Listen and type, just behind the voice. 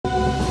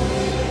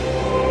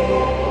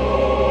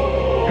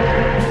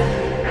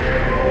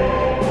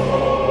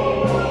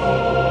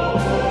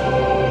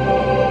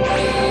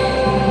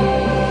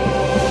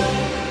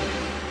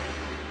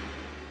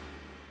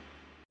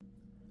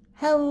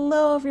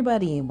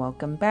everybody,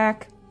 welcome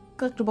back.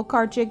 Collectible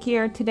Card Chick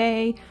here.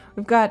 Today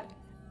we've got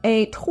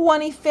a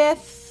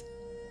 25th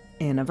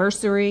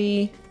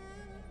anniversary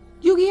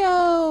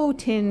Yu-Gi-Oh!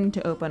 Tin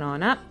to open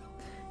on up.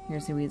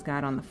 Here's who he's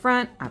got on the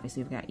front.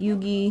 Obviously we've got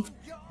Yugi.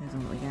 Here's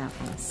what we got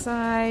on the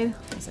side.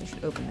 I guess I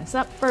should open this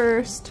up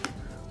first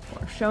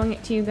before showing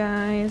it to you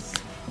guys.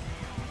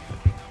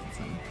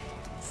 Some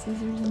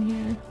scissors in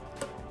here.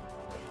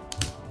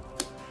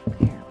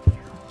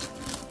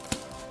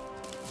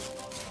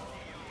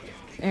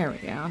 There we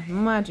go.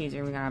 Much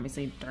easier. We got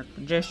obviously Dark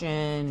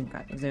Magician, we've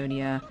got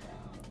Zodia.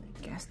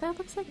 I guess that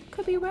looks like it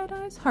could be Red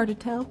Eyes. Hard to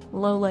tell.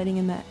 Low lighting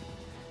in that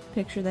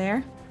picture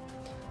there.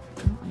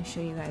 Let me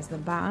show you guys the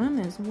bottom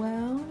as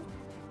well.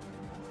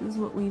 This is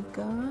what we've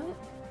got.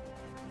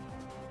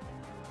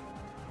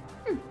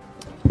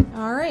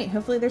 Alright,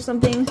 hopefully there's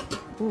something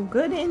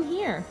good in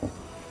here.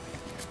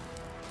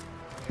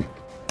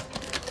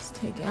 Let's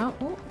take out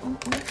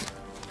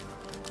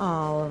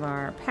all of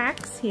our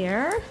packs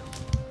here.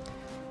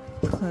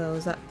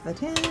 Close up the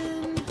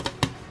tin.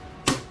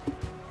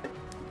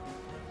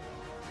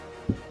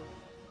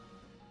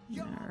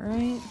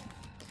 Alright.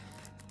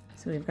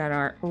 So we've got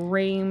our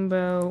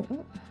rainbow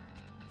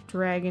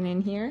dragon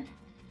in here.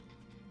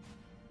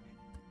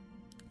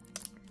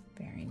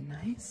 Very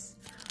nice.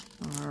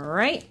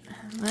 Alright,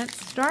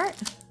 let's start.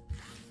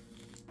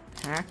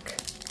 Pack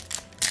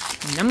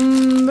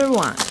number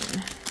 1.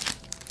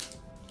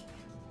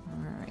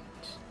 Alright.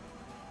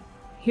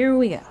 Here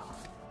we go.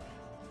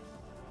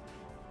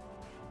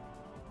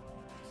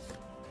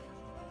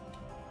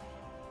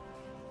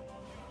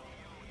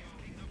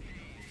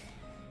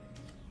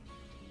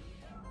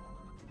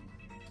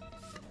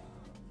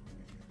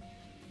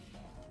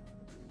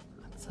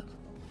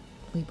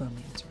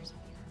 Libromancers.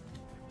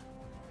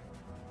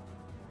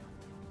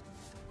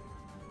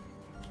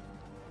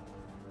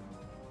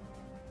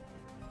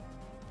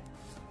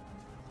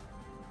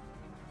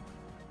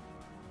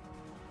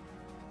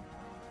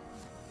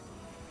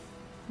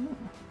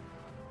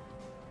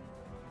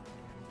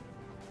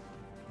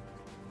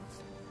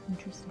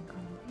 Interesting color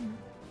here.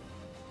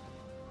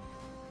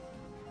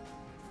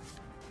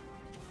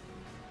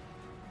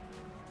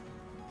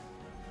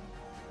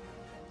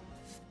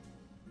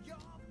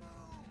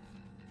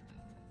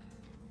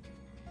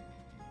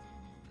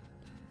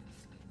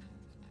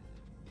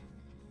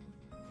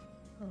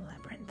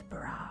 Labyrinth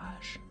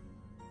Barrage.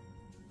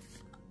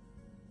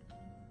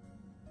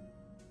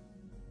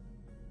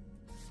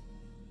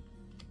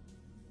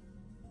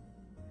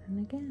 And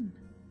again.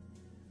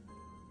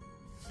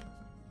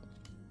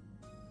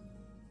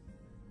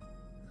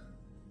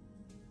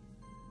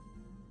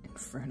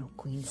 Infernal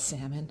Queen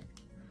Salmon.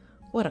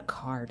 What a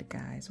card,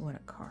 guys. What a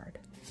card.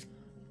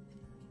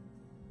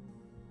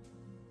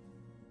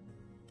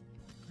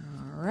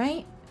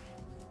 Alright.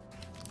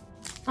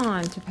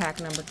 On to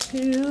pack number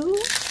 2.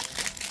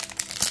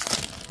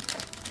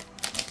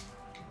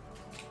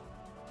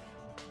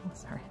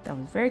 Sorry, that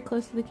was very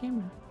close to the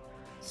camera.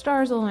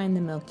 Stars align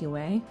the Milky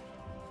Way.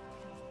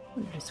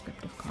 What a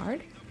descriptive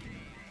card.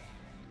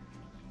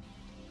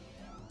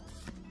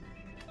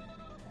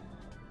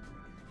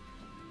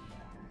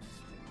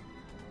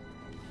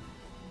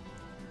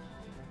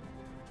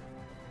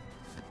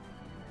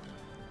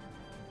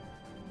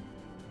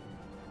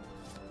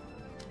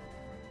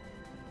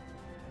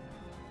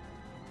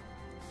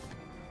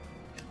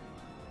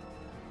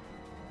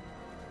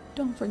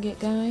 Don't forget,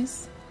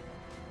 guys,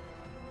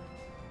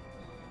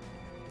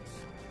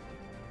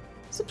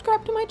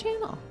 subscribe to my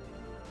channel.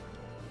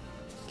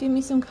 Give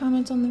me some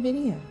comments on the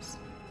videos.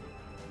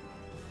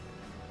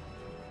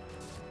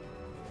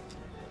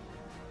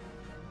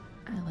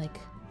 I like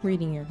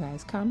reading your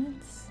guys'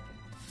 comments.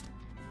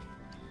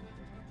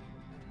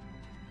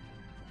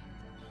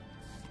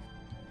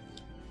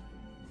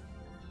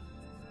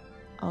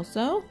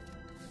 Also,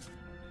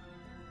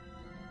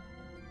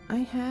 I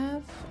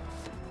have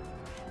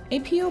a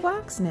P.O.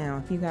 box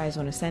now. If you guys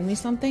want to send me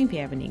something, if you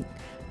have any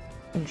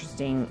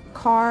interesting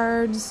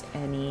cards,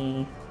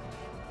 any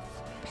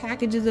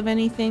packages of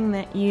anything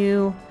that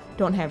you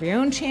don't have your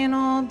own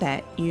channel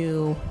that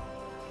you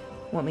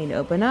want me to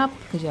open up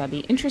because that'd be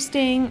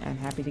interesting, I'm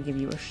happy to give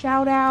you a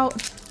shout out.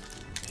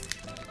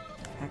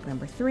 Pack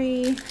number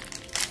 3.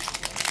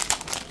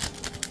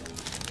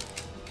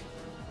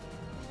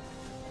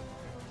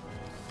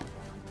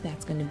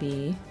 That's going to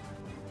be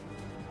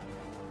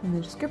in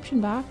the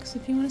description box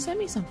if you want to send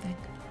me something.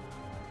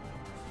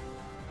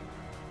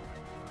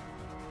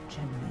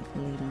 Gemini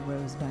Lady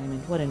Rose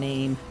Diamond. What a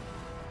name.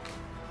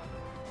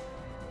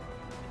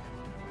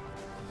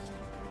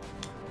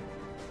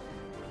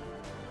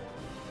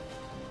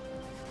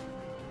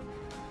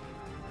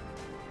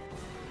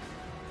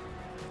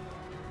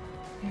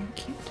 Very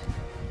cute.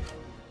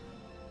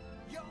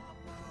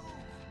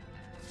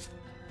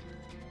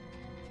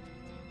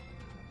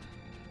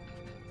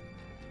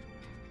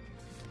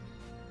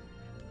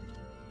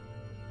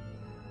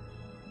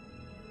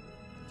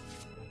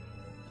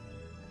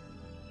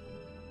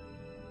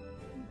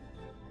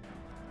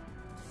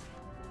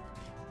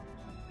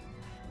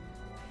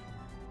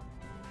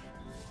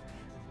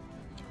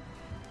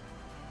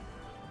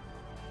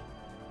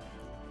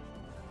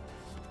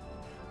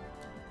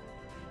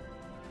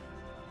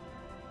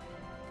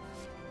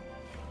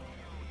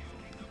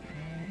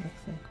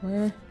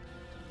 We're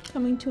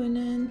coming to an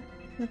end.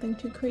 Nothing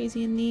too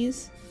crazy in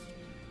these.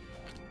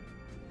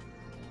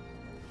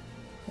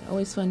 They're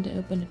always fun to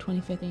open a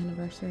 25th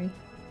anniversary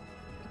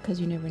because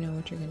you never know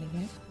what you're gonna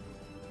get.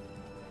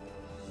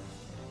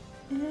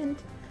 And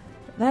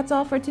that's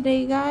all for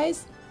today,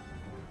 guys.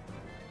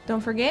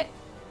 Don't forget,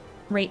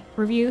 rate,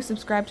 review,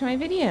 subscribe to my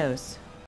videos.